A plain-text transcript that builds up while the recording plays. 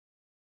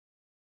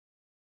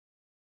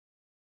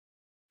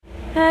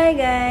Hi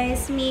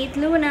guys, meet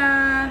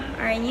Luna,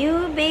 our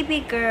new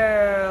baby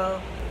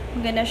girl.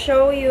 I'm gonna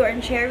show you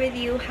and share with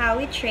you how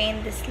we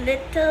train this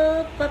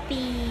little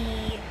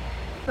puppy.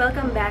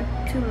 Welcome back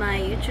to my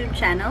YouTube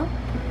channel.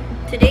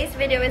 Today's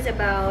video is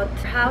about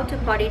how to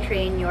potty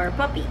train your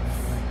puppies.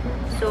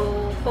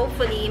 So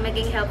hopefully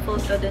maging helpful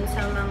to dun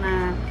sa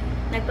mga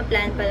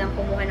nagpa-plan pa lang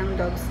kumuha ng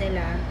dogs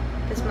nila.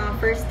 Tapos mga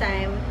first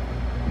time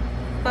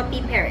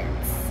puppy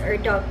parents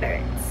or dog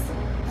parents.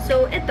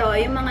 So ito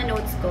yung mga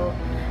notes ko.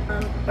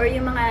 Or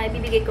yung mga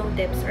bibigay kong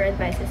tips or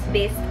advices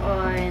based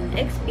on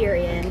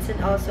experience, and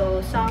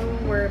also some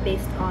were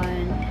based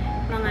on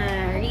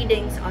mga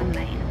readings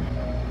online.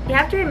 You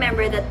have to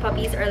remember that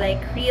puppies are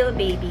like real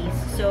babies,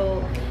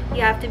 so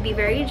you have to be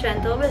very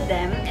gentle with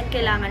them, and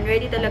kailangan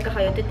ready talaga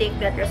kayo to take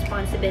that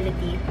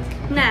responsibility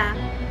na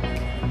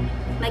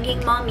maging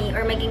mommy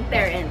or maging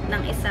parent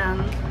ng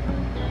isang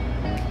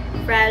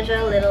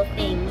fragile little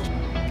thing.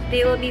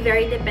 They will be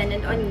very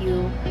dependent on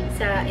you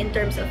in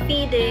terms of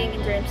feeding,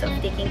 in terms of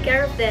taking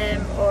care of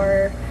them,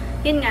 or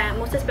yun nga,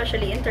 most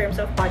especially in terms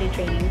of potty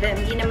training them.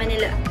 Hindi naman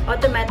nila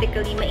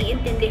automatically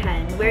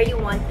maiintindihan where you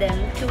want them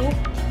to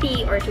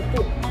pee or to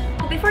poop.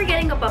 Before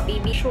getting a puppy,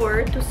 be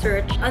sure to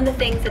search on the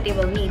things that they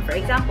will need. For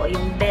example,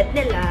 yung bed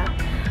nila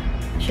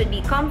should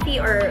be comfy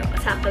or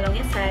sakto lang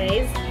yung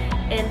size.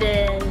 And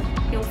then,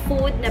 yung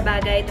food na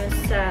bagay dun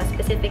sa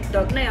specific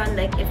dog na yon,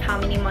 like if how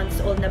many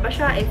months old na ba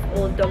siya, if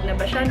old dog na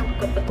ba siya, nung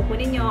kapag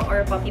kukunin nyo,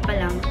 or puppy pa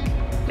lang.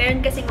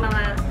 Meron kasing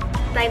mga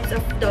types of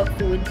dog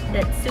food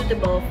that's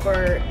suitable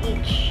for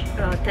each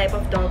type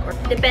of dog, or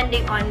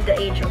depending on the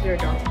age of your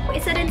dog.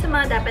 Isa din sa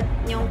mga dapat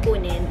nyong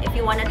kunin if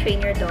you wanna train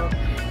your dog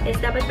is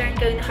dapat meron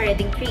kayong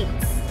naka-reading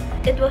treats.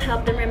 It will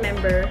help them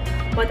remember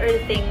what are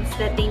the things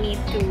that they need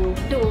to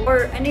do,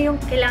 or ano yung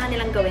kailangan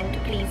nilang gawin to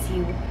please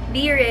you.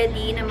 Be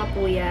ready na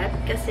mapuyat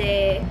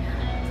kasi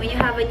when you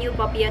have a new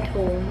puppy at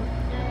home,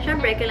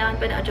 syempre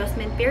kailangan pa ng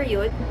adjustment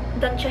period.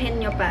 Tansyahin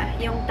nyo pa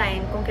yung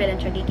time kung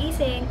kailan siya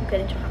gigising, kung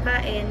kailan siya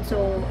kakain.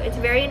 So, it's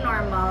very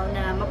normal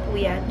na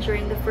mapuyat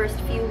during the first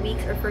few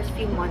weeks or first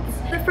few months.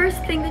 The first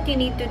thing that you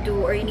need to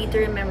do or you need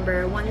to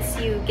remember once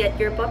you get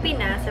your puppy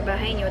na sa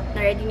bahay nyo,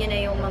 na-ready nyo na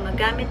yung mga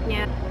gamit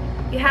niya,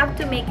 you have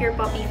to make your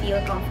puppy feel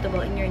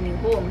comfortable in your new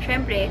home.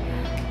 Syempre,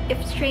 if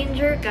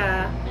stranger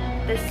ka,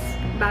 tas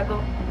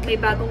may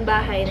bagong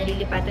bahay na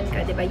lilipatan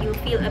ka, diba? You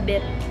feel a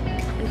bit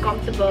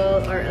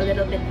uncomfortable or a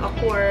little bit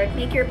awkward.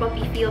 Make your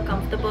puppy feel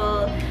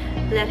comfortable.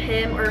 Let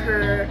him or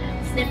her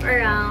sniff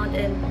around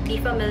and be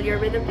familiar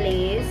with the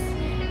place.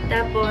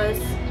 Tapos,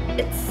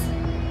 it's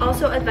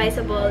also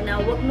advisable na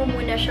wag mo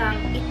muna siyang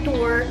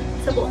i-tour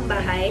sa buong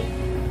bahay.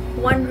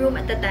 One room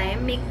at a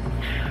time. Make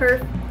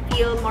her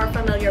feel more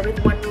familiar with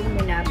one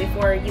room muna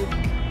before you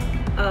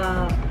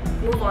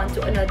move on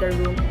to another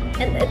room.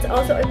 And it's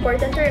also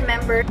important to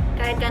remember,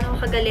 kahit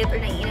gano'ng kagalit or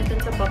naiinit dun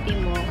sa puppy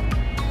mo,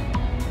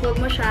 huwag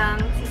mo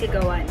siyang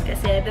sisigawan.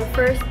 Kasi the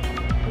first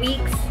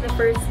weeks, the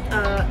first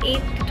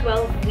 8 to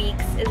 12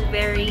 weeks is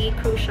very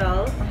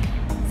crucial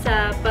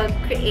sa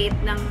pag-create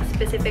ng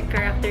specific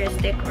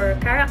characteristic or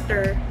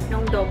character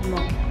ng dog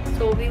mo.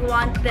 So we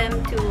want them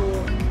to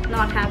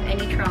not have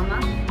any trauma.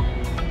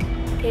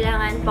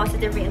 Kailangan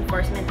positive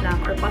reinforcement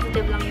lang or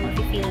positive lang yung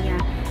mafe-feel niya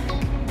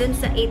dun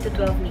sa 8 to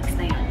 12 weeks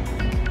na yun.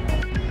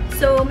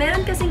 So,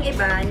 meron kasing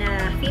iba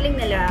na feeling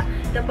nila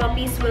the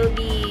puppies will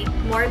be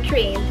more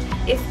trained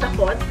if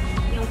takot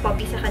yung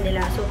puppy sa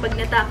kanila. So, pag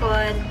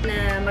natakot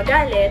na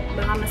magalit,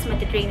 baka mas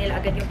matitrain nila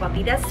agad yung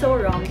puppy. That's so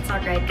wrong. It's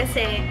not right.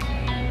 Kasi,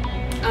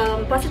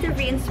 positive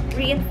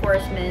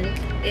reinforcement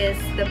is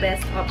the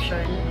best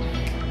option.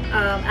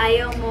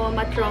 Ayaw mo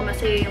matrauma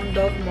sa'yo yung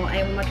dog mo,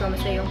 ayaw mo matrauma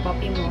sa'yo yung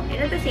puppy mo. And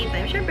at the same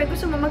time, syempre,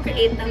 gusto mo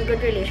mag-create ng good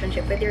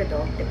relationship with your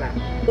dog, diba?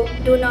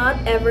 Do not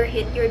ever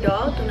hit your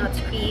dog. Do not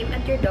scream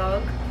at your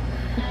dog.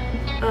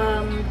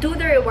 Do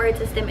the reward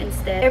system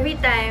instead. Every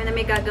time na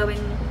may gagawin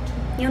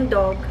yung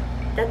dog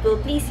that will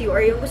please you,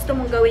 or yung gusto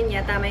mong gawin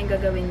niya, tama yung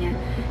gagawin niya,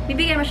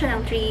 bibigyan mo siya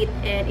ng treat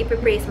and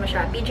ipipraise mo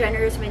siya. Be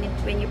generous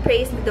when you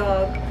praise the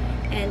dog,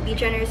 and be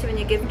generous when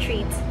you give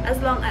treats, as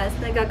long as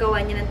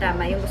nagagawa niya ng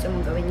tama yung gusto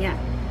mong gawin niya.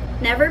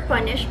 Never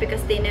punish,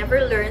 because they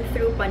never learn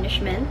through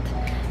punishment.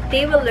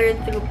 They will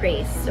learn through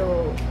praise.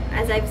 So,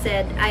 as I've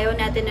said, ayaw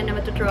natin na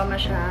matutrauma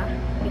siya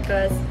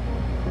because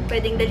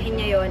pwedeng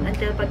dalhin niya yon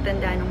until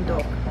pagtanda ng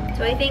dog.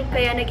 So, I think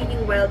kaya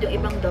nagiging wild yung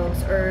ibang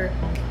dogs, or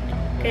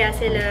kaya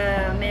sila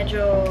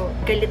medyo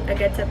galit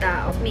agad sa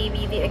tao.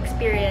 Maybe they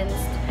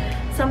experienced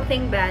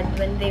something bad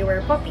when they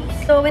were puppies.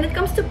 So, when it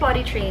comes to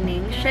potty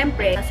training,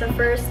 syempre, sa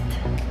first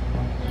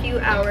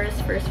few hours,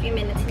 first few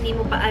minutes, hindi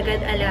mo pa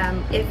agad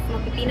alam if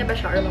mapipi na ba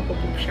siya or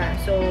mapupoop siya.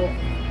 So,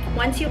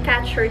 once you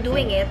catch her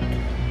doing it,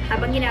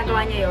 habang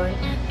ginagawa niya yon,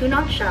 do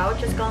not shout,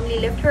 just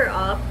calmly lift her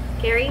up,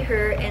 carry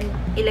her, and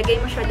ilagay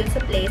mo siya dun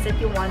sa place that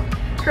you want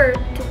her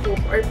to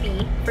poop or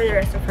pee for the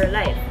rest of her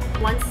life.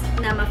 Once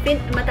na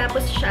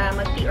matapos siya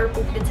mag-pee or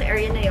poop dun sa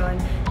area na yon,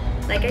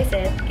 like I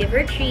said, give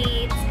her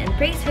treats and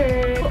praise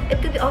her.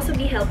 It could also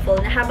be helpful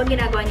na habang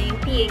ginagawa niya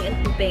yung peeing and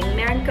pooping,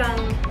 meron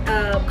kang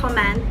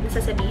command na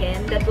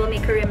sasabihin that will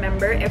make her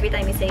remember every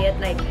time you say it,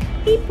 like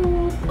pee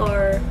poop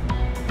or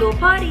go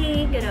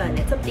potty, ganun.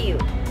 It's up to you.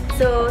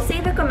 So, say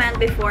the command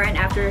before and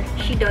after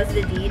she does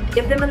the deed.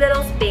 Give them a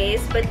little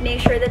space, but make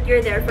sure that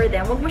you're there for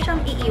them. Huwag mo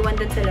siyang iiwan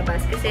dun sa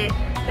labas kasi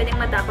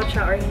pwedeng matakot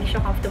siya or hindi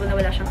siya comfortable na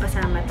wala siyang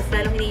kasama, tapos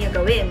lalong hindi niya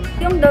gawin.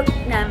 Yung dog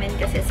namin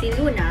kasi, si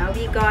Luna,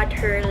 we got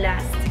her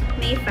last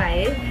May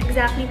 5.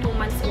 Exactly 2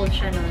 months old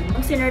siya nun.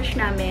 Nung sinerch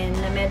namin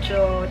na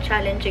medyo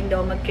challenging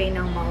daw mag-train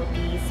ng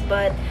Maltese,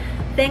 but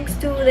thanks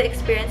to the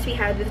experience we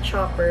had with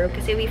Chopper,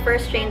 kasi we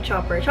first trained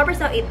Chopper.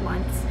 Chopper's now 8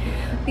 months.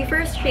 We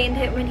first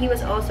trained him when he was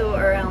also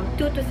around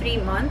 2 to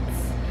 3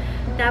 months.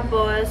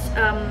 Tapos,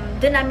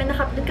 dun kami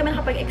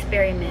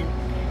nakapag-experiment.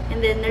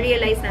 And then,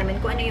 na-realize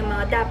namin kung ano yung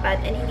mga dapat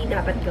and hindi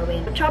dapat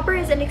gawin. Chopper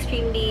is an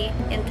extremely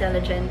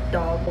intelligent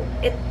dog.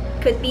 It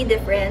could be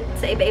different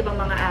sa iba-ibang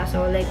mga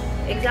aso. Like,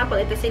 example,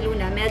 ito si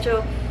Luna,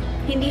 medyo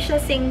hindi siya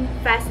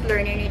fast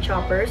learner ni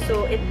Chopper,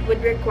 so it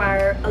would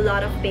require a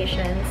lot of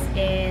patience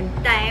and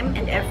time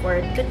and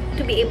effort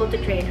to be able to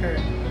train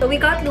her. So we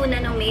got Luna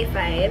noong May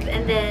 5,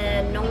 and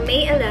then noong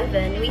May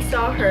 11, we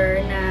saw her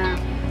na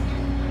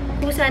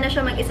kusa na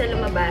siya mag-isa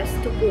lumabas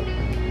to poop.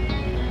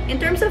 In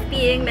terms of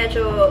peeing,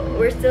 medyo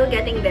we're still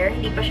getting there,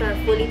 hindi pa siya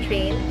fully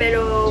trained,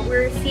 pero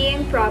we're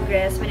seeing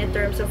progress when in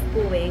terms of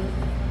pooing.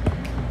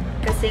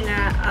 Kasi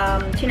nga,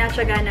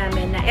 sinatsaga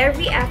namin na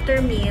every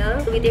after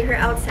meal, we take her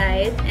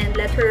outside and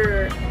let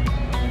her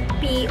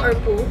pee or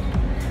poop.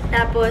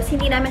 Tapos,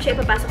 hindi namin siya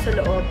ipapasok sa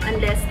loob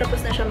unless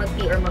tapos na siya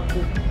mag-pee or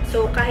mag-poop.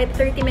 So, kahit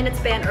 30 minutes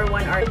pa yan or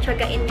 1 hour,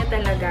 tsagain niya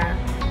talaga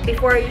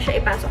before yun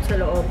siya ipasok sa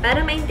loob.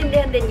 Para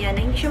maintindihan din niya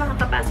na hindi siya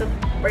makakapasok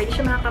or hindi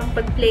siya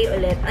makakapag-play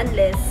ulit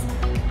unless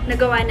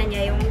nagawa na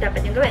niya yung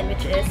dapat niyang gawin,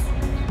 which is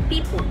pee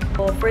poop.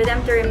 So, for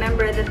them to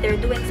remember that they're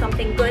doing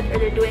something good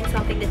or they're doing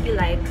something that you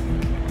like,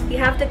 you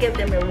have to give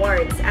them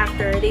rewards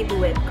after they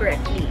do it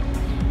correctly.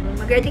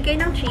 Mag-ready kayo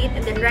ng treat,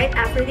 and then right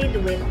after they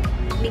do it,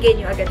 bigay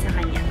nyo agad sa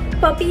kanya.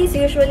 Puppies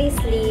usually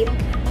sleep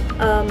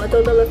a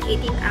total of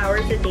 18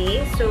 hours a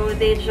day, so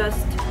they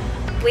just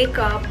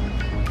wake up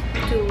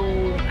to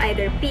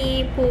either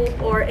pee, poop,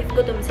 or if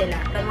gutom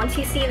sila. And once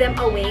you see them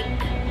awake,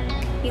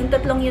 yung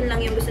tatlong yun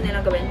lang yung gusto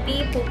nilang gawin,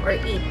 pee, poop, or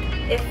eat.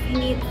 If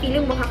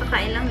feeling mo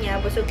kakakain lang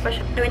niya, busog pa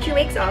siya. When she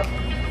wakes up,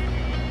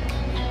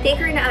 take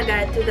her na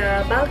agad to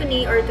the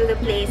balcony or to the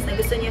place na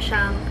gusto niya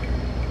siyang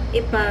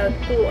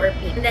ipag-poo or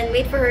pee. And then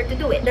wait for her to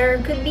do it. There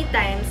could be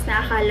times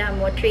na akala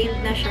mo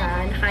trained na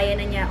siya, na kaya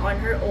na niya on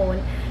her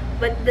own,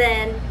 but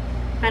then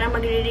parang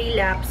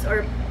magre-relapse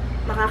or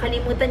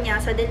makakalimutan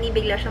niya, suddenly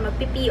bigla siya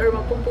magpipi or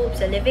magpupoop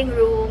sa living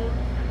room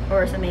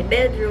or sa may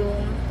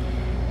bedroom.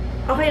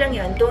 Okay lang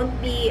yun. Don't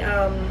be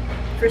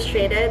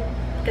frustrated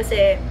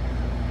kasi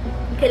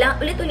kailangan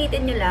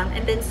ulit-ulitin nyo lang,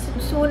 and then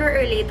sooner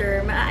or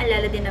later,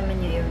 maaalala din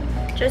naman niya yun.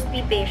 Just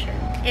be patient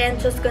and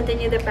just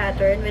continue the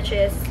pattern, which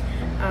is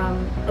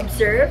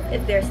observe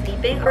if they're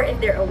sleeping or if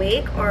they're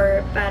awake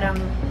or parang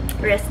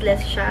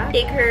restless siya.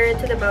 Take her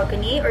to the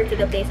balcony or to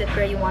the place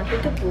where you want her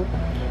to poop,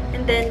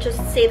 and then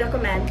just say the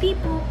command, pee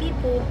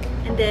poop,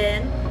 and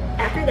then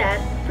after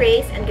that,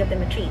 praise and give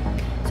them a treat.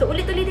 So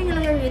ulit-ulitin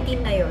nyo lang yung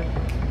routine na yun.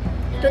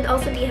 It would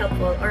also be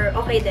helpful or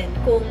okay din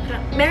kung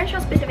meron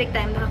siyang specific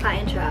time na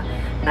kakain siya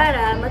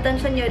para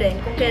matansya nyo rin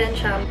kung kailan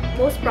siya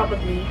most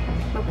probably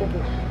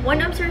magpupo.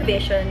 One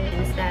observation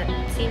is that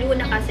si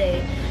Luna kasi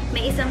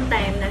may isang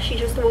time na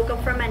she just woke up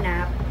from a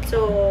nap,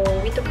 so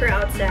we took her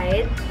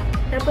outside.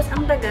 Tapos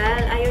ang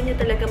tagal, ayaw niya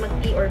talaga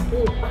mag-pee or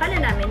poop. Akala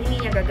namin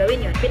hindi niya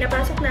gagawin yun.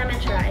 Pinapasok namin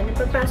siya, and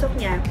pagpasok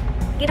niya,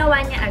 ginawa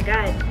niya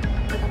agad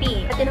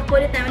mag-pee. At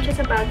tinakulit namin siya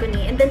sa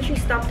balcony, and then she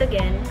stopped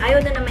again.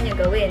 Ayaw na naman niya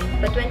gawin.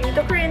 But when we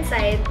took her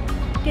inside,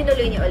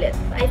 tinuloy niya ulit.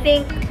 I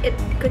think it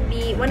could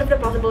be, one of the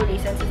possible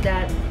reasons is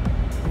that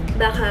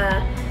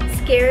baka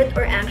scared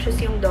or anxious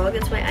yung dog.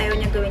 That's why ayaw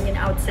niya gawin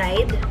yun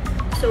outside.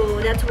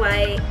 So, that's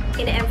why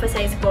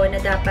ina-emphasize ko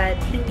na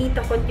dapat hindi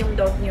takot yung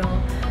dog nyo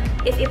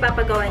if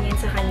ipapagawa niyo yun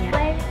sa kanya.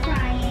 Why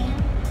crying?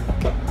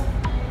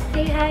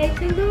 Say hi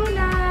to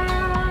Luna!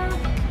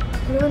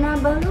 Luna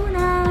ba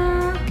Luna?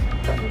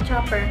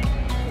 Chopper.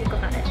 Hindi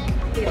ko kaya.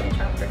 Hindi yung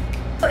Chopper.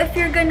 So, if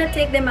you're gonna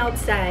take them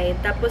outside,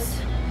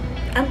 tapos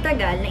ang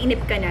tagal,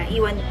 nainip ka na,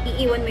 iiwan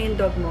mo yung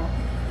dog mo,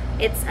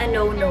 it's a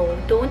no-no.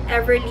 Don't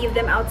ever leave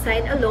them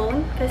outside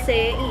alone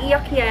kasi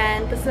iiyak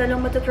yan, tapos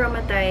lalong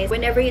matatraumatize.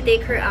 Whenever you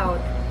take her out,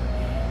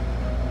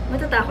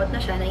 matatakot na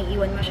siya,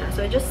 naiiwan mo siya.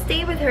 So, just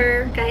stay with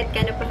her kahit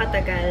kano pa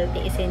katagal,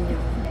 tiisin nyo.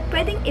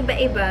 Pwedeng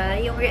iba-iba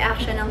yung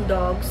reaction ng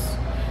dogs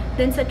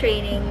dun sa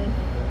training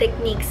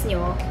techniques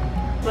nyo.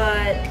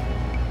 But,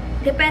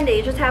 depende.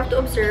 You just have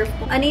to observe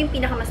kung ano yung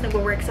pinakamas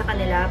nag-work sa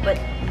kanila.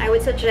 But, I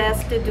would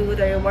suggest to do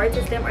the reward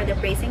system or the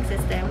praising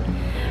system.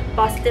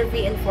 Positive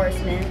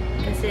reinforcement.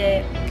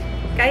 Kasi,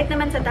 kahit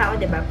naman sa tao,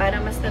 diba,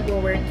 para mas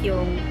nag-work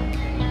yung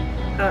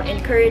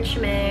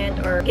encouragement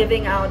or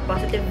giving out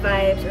positive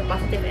vibes or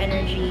positive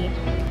energy.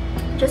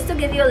 Just to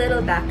give you a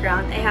little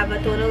background, I have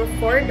a total of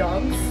 4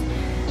 dogs.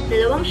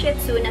 dalawang Shih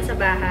Tzu na sa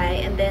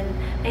bahay, and then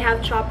I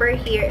have Chopper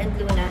here and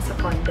Luna sa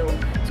condo.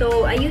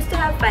 So, I used to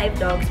have 5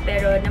 dogs,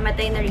 pero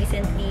namatay na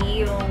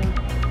recently yung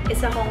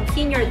isa kong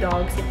senior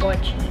dog, si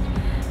Potty.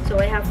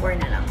 So, I have 4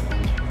 na lang.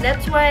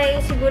 That's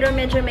why siguro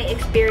medyo may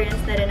experience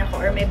na rin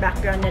ako or may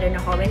background na rin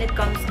ako when it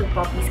comes to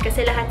puppies.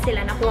 Kasi lahat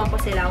sila, nakuha ko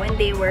sila when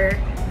they were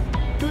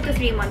 2 to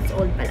 3 months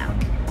old pa lang.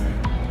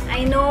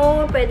 I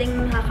know,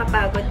 pwedeng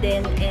nakakapagod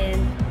din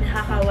and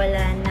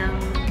nakakawala ng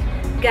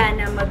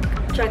gana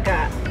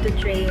magtiyaga to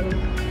train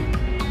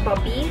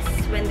puppies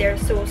when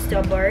they're so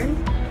stubborn.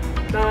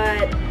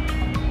 But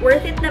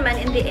worth it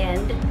naman in the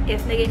end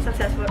if naging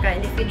successful ka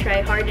and if you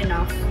try hard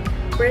enough.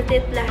 Worth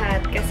it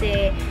lahat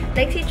kasi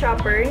like si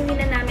Chopper, hindi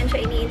na namin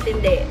siya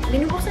iniintindi.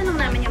 Binubuksan lang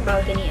namin yung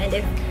balcony and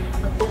if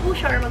magpupo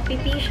siya or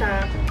magpipi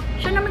siya,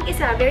 siya na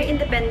mag-isa, very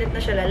independent na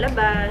siya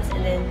lalabas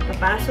and then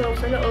papasok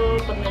sa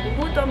loob. Pag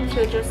nagugutom,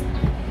 so just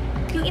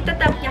yung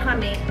itatap niya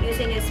kami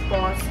using his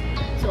paws.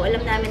 So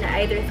alam namin na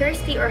either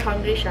thirsty or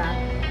hungry siya.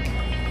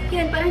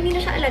 Yun, parang hindi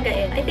na siya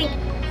alagain. I think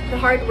the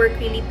hard work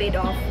really paid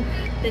off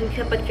dun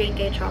kapag train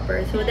kay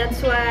Chopper. So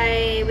that's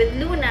why with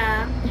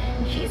Luna,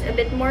 she's a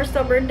bit more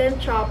stubborn than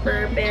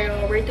Chopper,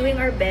 pero we're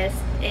doing our best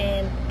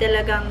and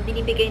talagang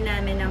binibigay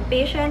namin ng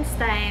patience,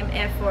 time,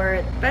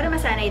 effort para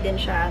masanay din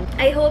siya.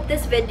 I hope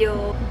this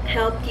video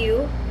helped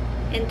you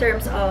in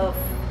terms of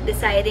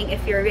deciding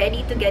if you're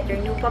ready to get your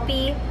new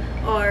puppy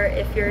or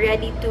if you're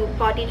ready to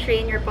potty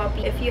train your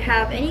puppy. If you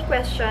have any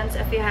questions,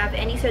 if you have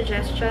any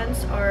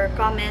suggestions or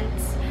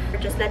comments,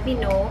 just let me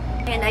know.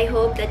 And I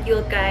hope that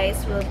you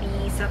guys will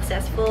be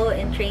successful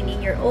in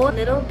training your own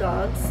little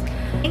dogs.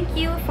 Thank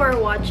you for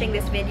watching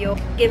this video.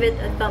 Give it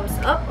a thumbs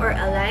up or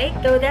a like.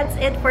 So that's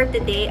it for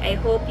today. I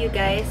hope you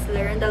guys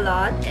learned a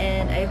lot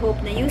and I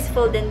hope na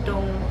useful din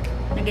tong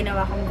na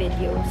ginawa kong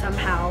video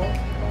somehow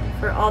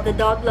for all the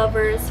dog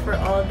lovers, for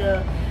all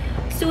the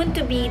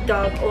soon-to-be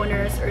dog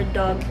owners or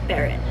dog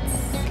parents.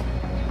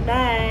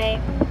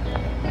 Bye!